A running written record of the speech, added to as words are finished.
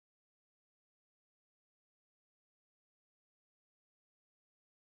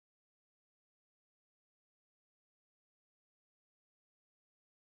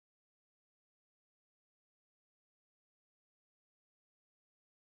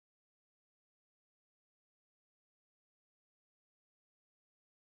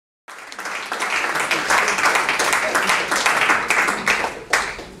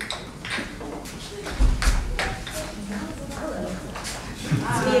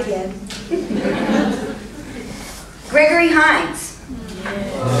again. Gregory Hines.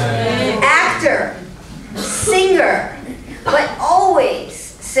 Actor, singer, but always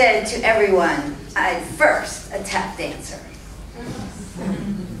said to everyone, I'm first a tap dancer.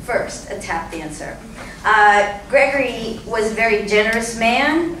 First a tap dancer. Gregory was a very generous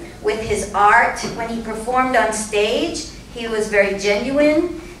man with his art. When he performed on stage, he was very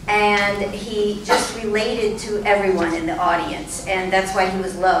genuine, and he just related to everyone in the audience, and that's why he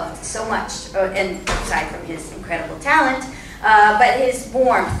was loved so much, and aside from his incredible talent, but his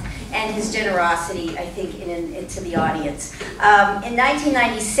warmth and his generosity, I think, into the audience. In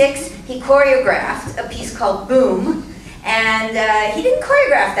 1996, he choreographed a piece called Boom, and he didn't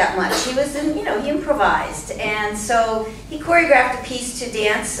choreograph that much. He was, he improvised, and so he choreographed a piece to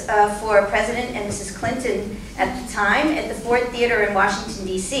dance for President and Mrs. Clinton at the time at the Ford Theater in Washington,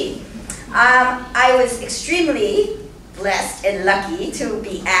 D.C. I was extremely blessed and lucky to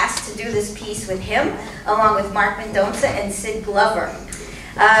be asked to do this piece with him, along with Mark Mendonça and Sid Glover.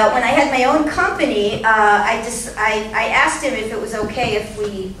 When I had my own company, I asked him if it was okay if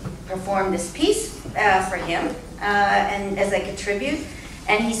we performed this piece for him, and as like a tribute,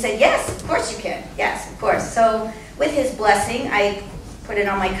 and he said, yes, of course you can, yes, of course. So with his blessing, I put it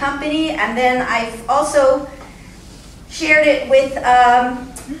on my company, and then I've also shared it with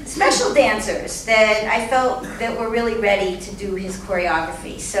special dancers that I felt that were really ready to do his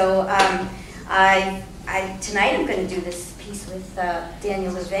choreography. So tonight I'm going to do this piece with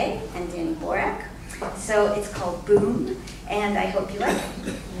Daniel Leveillé and Danny Borak. So it's called Boom, and I hope you like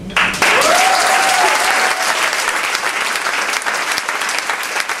it.